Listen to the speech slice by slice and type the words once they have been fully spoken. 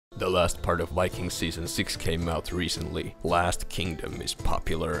last part of Viking Season 6 came out recently. Last Kingdom is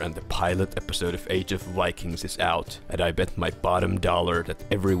popular and the pilot episode of Age of Vikings is out, and I bet my bottom dollar that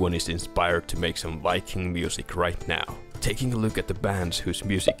everyone is inspired to make some Viking music right now. Taking a look at the bands whose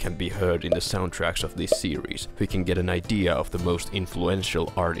music can be heard in the soundtracks of this series, we can get an idea of the most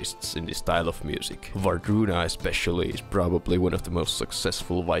influential artists in this style of music. Wardruna especially is probably one of the most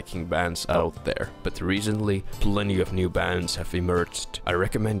successful Viking bands out there, but recently plenty of new bands have emerged. I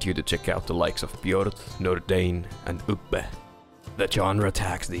recommend you to check out the likes of Björn, Northlands and Ubbe. The genre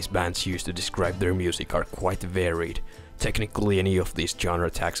tags these bands use to describe their music are quite varied. Technically any of these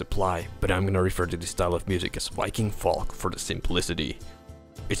genre tags apply, but I'm gonna refer to this style of music as Viking folk for the simplicity.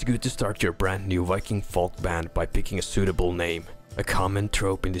 It's good to start your brand new Viking folk band by picking a suitable name. A common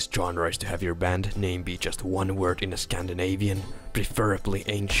trope in this genre is to have your band name be just one word in a Scandinavian, preferably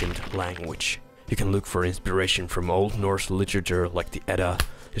ancient language. You can look for inspiration from Old Norse literature like the Edda,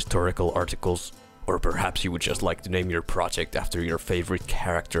 historical articles, or perhaps you would just like to name your project after your favorite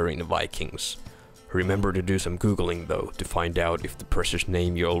character in the Vikings. Remember to do some googling though, to find out if the precious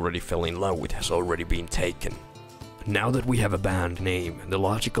name you already fell in love with has already been taken. Now that we have a band name, the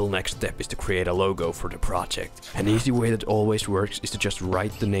logical next step is to create a logo for the project. An easy way that always works is to just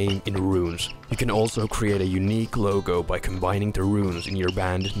write the name in runes. You can also create a unique logo by combining the runes in your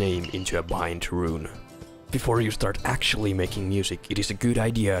band name into a bind rune. Before you start actually making music, it is a good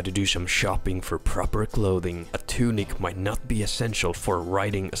idea to do some shopping for proper clothing. A tunic might not be essential for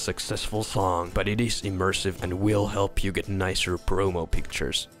writing a successful song, but it is immersive and will help you get nicer promo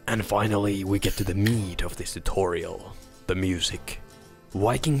pictures. And finally, we get to the meat of this tutorial: the music.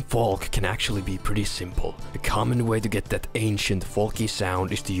 Viking folk can actually be pretty simple. A common way to get that ancient folky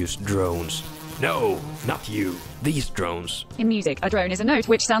sound is to use drones. No, not you. These drones. In music, a drone is a note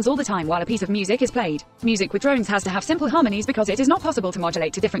which sounds all the time while a piece of music is played. Music with drones has to have simple harmonies because it is not possible to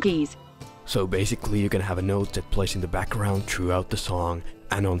modulate to different keys. So basically you can have a note that plays in the background throughout the song,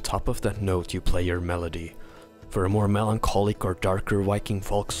 and on top of that note you play your melody. For a more melancholic or darker Viking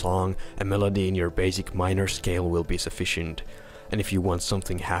folk song, a melody in your basic minor scale will be sufficient. And if you want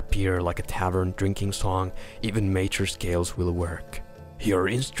something happier like a tavern drinking song, even major scales will work. Your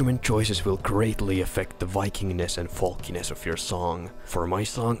instrument choices will greatly affect the Vikingness and folkiness of your song. For my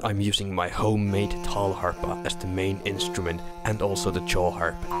song, I'm using my homemade talharpa as the main instrument and also the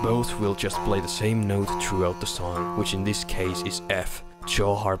jewharp. Both will just play the same note throughout the song, which in this case is F.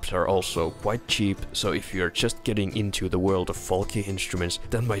 Jewharps are also quite cheap, so if you're just getting into the world of folky instruments,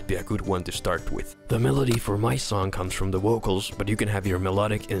 that might be a good one to start with. The melody for my song comes from the vocals, but you can have your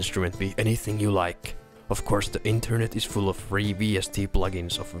melodic instrument be anything you like. Of course, the internet is full of free VST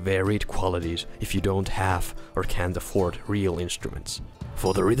plugins of varied qualities if you don't have or can't afford real instruments.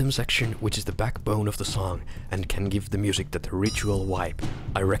 For the rhythm section, which is the backbone of the song and can give the music that ritual vibe,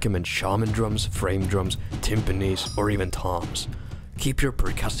 I recommend shaman drums, frame drums, timpanis or even toms. Keep your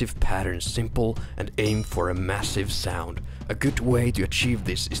percussive patterns simple and aim for a massive sound. A good way to achieve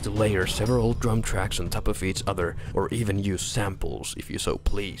this is to layer several drum tracks on top of each other, or even use samples if you so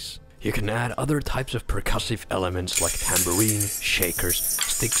please. You can add other types of percussive elements like tambourine, shakers,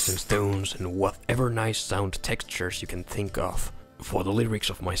 sticks and stones, and whatever nice sound textures you can think of. For the lyrics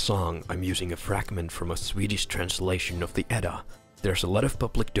of my song, I'm using a fragment from a Swedish translation of the Edda. There's a lot of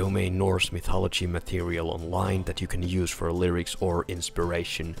public domain Norse mythology material online that you can use for lyrics or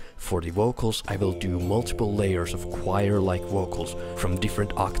inspiration. For the vocals, I will do multiple layers of choir-like vocals from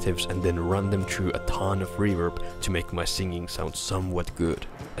different octaves and then run them through a ton of reverb to make my singing sound somewhat good.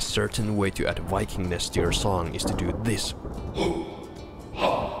 A certain way to add Vikingness to your song is to do this.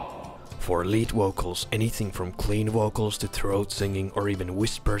 For lead vocals, anything from clean vocals to throat singing or even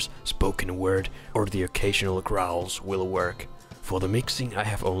whispers, spoken word, or the occasional growls will work. For the mixing, I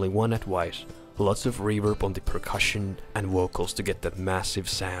have only one advice: lots of reverb on the percussion and vocals to get that massive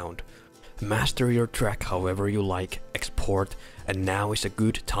sound. Master your track however you like, export, and now is a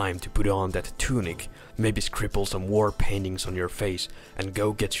good time to put on that tunic, maybe scribble some war paintings on your face, and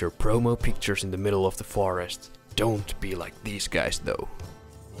go get your promo pictures in the middle of the forest. Don't be like these guys though.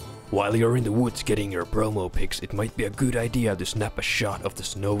 While you're in the woods getting your promo pics, it might be a good idea to snap a shot of the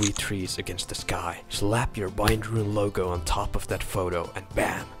snowy trees against the sky. Slap your bind rune logo on top of that photo and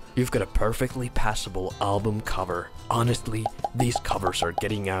bam! You've got a perfectly passable album cover. Honestly, these covers are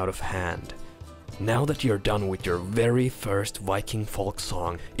getting out of hand. Now that you're done with your very first Viking folk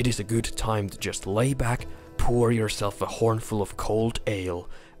song, it is a good time to just lay back, pour yourself a hornful of cold ale,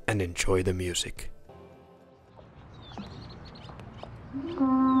 and enjoy the music.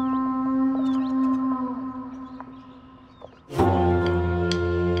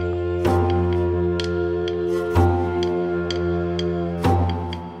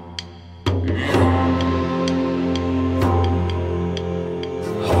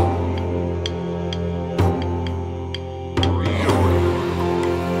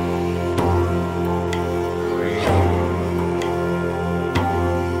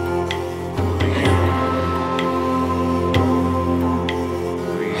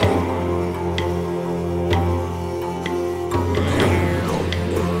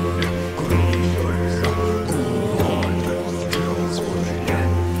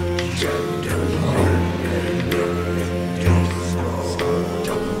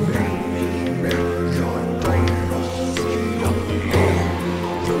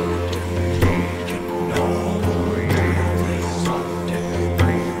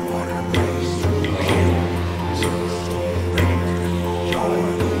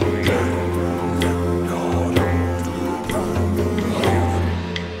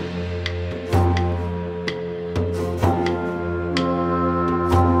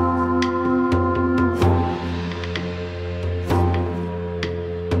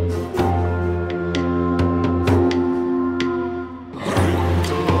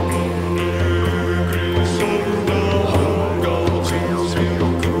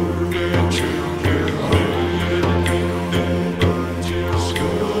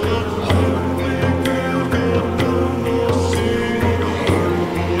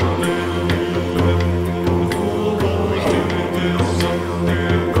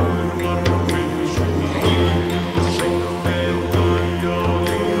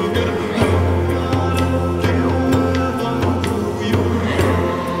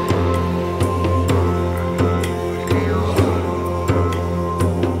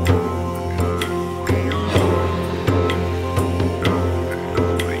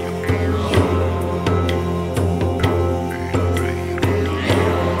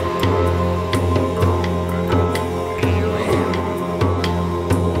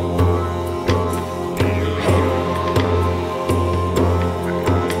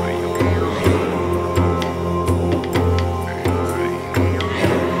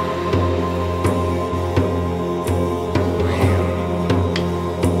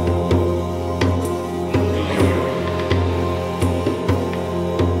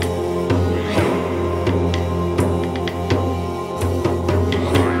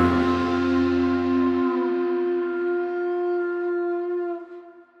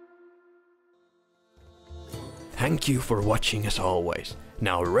 Thank you for watching as always.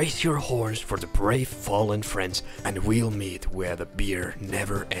 Now raise your horns for the brave fallen friends and we'll meet where the beer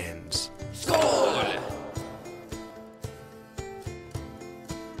never ends. Skål!